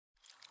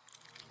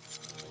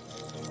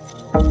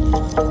I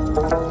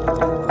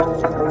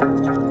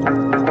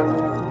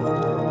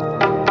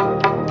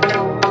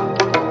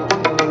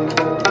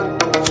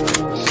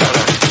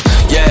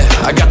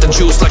got the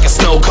juice like a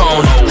snow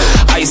cone,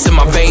 ice in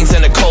my veins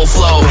and a cold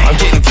flow. I'm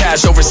getting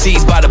cash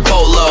overseas by the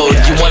boatload.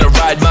 You wanna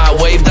ride my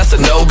wave? That's a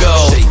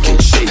no-go.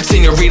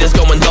 Senoritas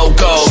going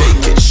loco,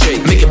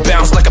 make it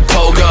bounce like a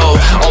pogo.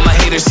 All my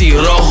haters see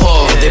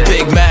rojo, they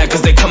big mad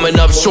cause they coming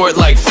up short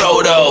like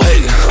Frodo.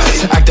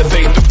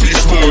 Activate the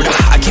beast mode,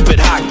 I keep it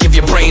hot, give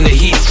your brain a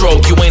heat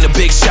stroke. You ain't a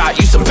big shot,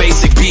 you some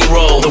basic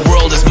B-roll. The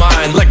world is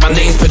mine like my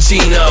name's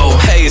Pacino.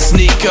 Hey, it's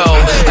Nico,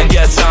 I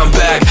guess I'm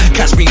back.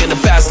 Catch me in the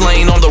fast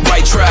lane on the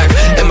right track,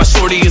 and my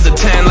shorty is a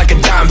 10 like a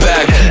dime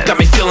bag. Got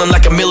me feeling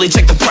like a milli,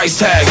 check the price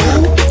tag.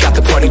 Got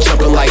the party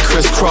jumping like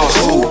crisscross.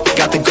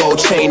 Got the gold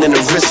chain and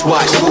the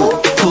wristwatch.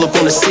 Pull up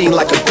on the scene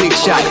like a big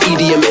shot.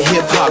 EDM and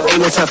hip-hop, ain't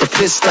no time for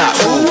pit stop.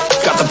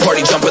 Got the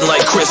party jumping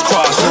like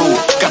crisscross.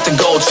 Got the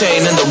gold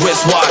chain and the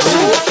wristwatch.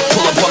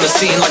 Pull up on the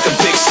scene like a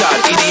big shot.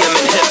 EDM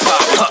and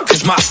hip-hop,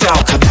 cause my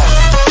style.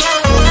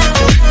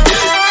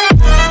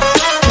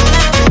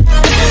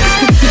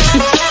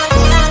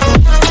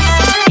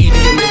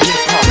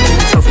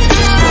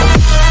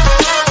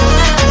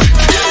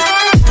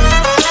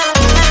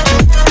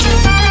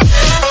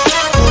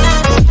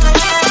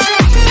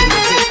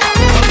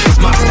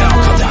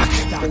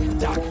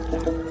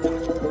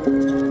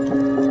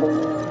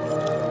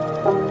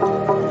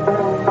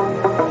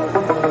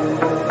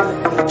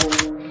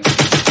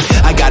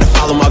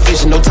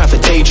 No time for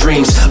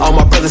daydreams. All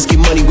my brothers get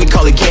money, we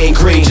call it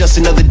gangrene. Just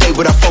another day,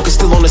 but our focus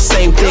still on the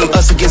same thing.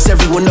 Us against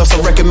everyone else, I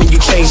recommend you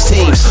change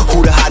teams.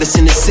 Who the hottest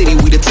in the city?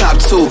 We the top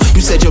two.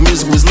 You said your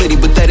music was litty,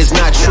 but that is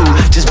not true.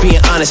 Just being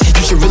honest, you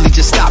should really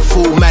just stop,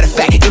 fool. Matter of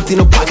fact, empty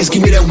no pockets,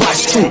 give me that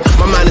watch too.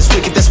 My mind is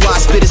wicked, that's why I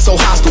spit it so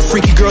hostile.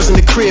 Freaky girls in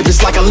the crib,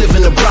 it's like I live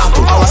in a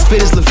brothel. All I spit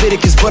is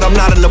Leviticus, but I'm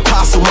not an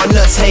apostle. My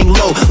nuts hang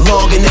low,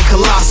 long and they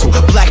colossal.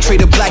 Black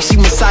trader black, she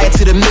messiah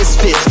to the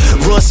misfits.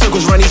 Run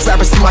circles, run these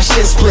rappers till my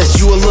shit splits.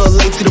 You a little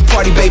late to the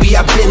party, baby,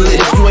 I've been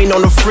lit. If you ain't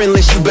on the friend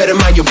list, you better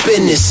mind your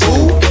business.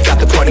 Got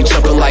the party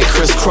jumping like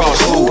crisscross.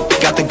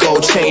 Got the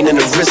gold chain and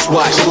the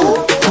wristwatch.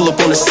 Pull up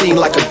on the scene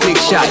like a big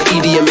shot.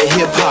 EDM and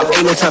hip-hop,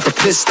 ain't no time for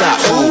pit stop.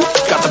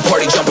 Got the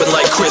party jumping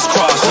like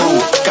crisscross.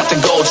 Got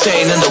the gold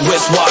chain and the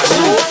wristwatch.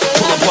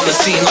 Pull up on the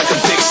scene like a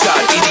big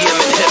shot. EDM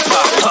and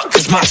hip-hop,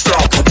 cause my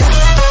style.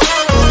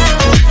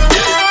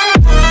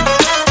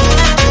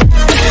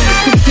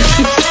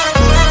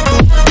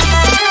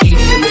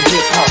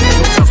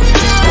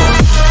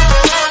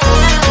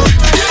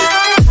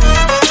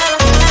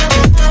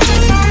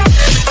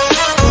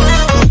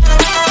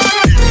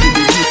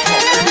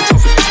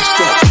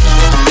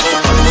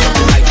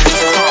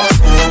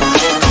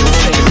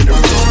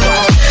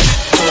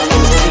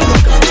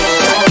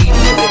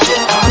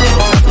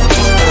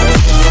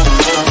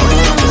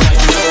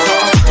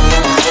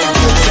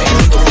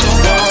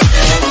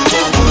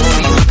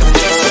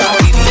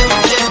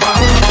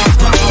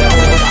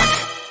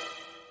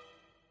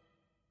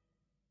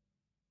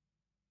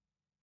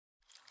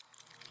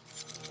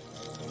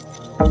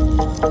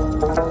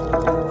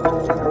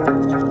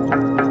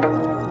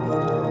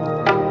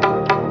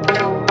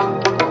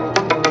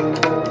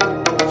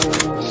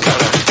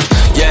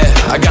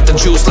 I got the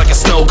juice like a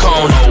snow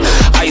cone,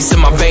 ice in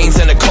my veins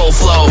and a cold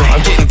flow.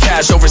 I'm getting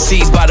cash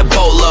overseas by the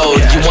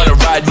boatload. You wanna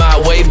ride my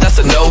wave? That's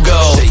a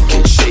no-go.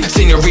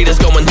 Senoritas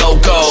going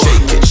loco,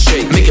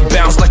 make it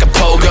bounce like a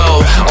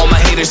pogo. All my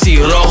haters see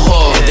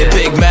rojo, they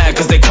big mad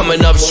cause they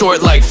coming up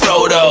short like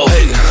Frodo.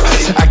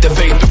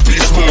 Activate the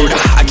beast mode,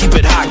 I keep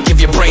it hot,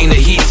 give your brain a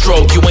heat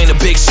stroke. You ain't a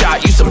big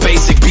shot, you some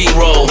basic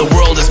B-roll. The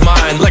world is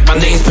mine like my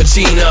name's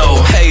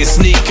Pacino. Hey, it's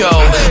Nico,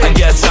 I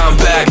guess I'm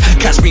back.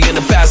 Catch me in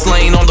the fast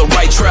lane on the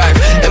right track,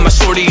 and my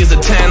shorty is a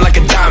 10 like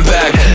a dime bag.